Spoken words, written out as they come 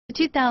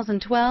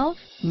2012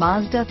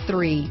 Mazda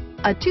 3.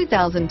 A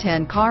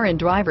 2010 Car and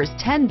Driver's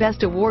 10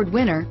 Best Award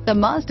winner, the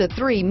Mazda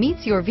 3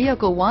 meets your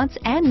vehicle wants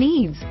and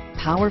needs.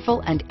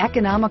 Powerful and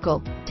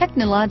economical,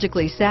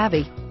 technologically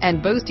savvy,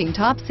 and boasting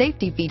top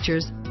safety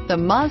features, the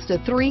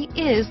Mazda 3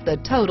 is the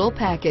total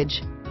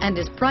package and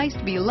is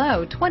priced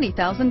below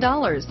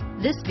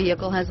 $20,000. This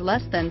vehicle has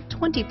less than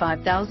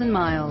 25,000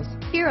 miles.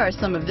 Here are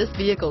some of this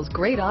vehicle's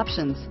great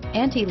options: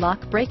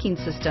 anti-lock braking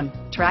system,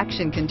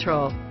 traction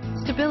control,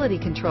 stability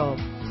control,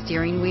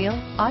 steering wheel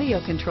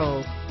audio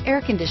controls,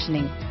 air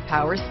conditioning,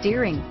 power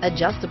steering,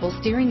 adjustable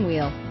steering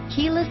wheel,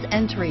 keyless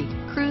entry,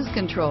 cruise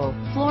control,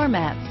 floor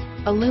mats,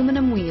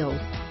 aluminum wheels,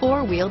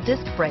 four-wheel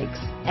disc brakes,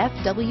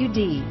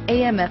 FWD,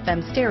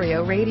 AM/FM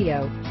stereo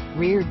radio,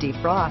 rear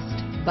defrost,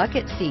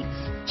 bucket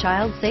seats,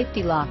 child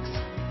safety locks,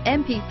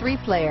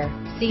 MP3 player,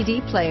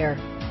 CD player,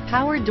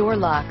 power door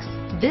locks.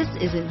 This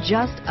isn't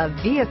just a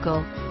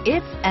vehicle,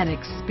 it's an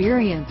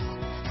experience.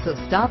 So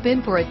stop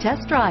in for a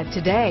test drive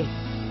today.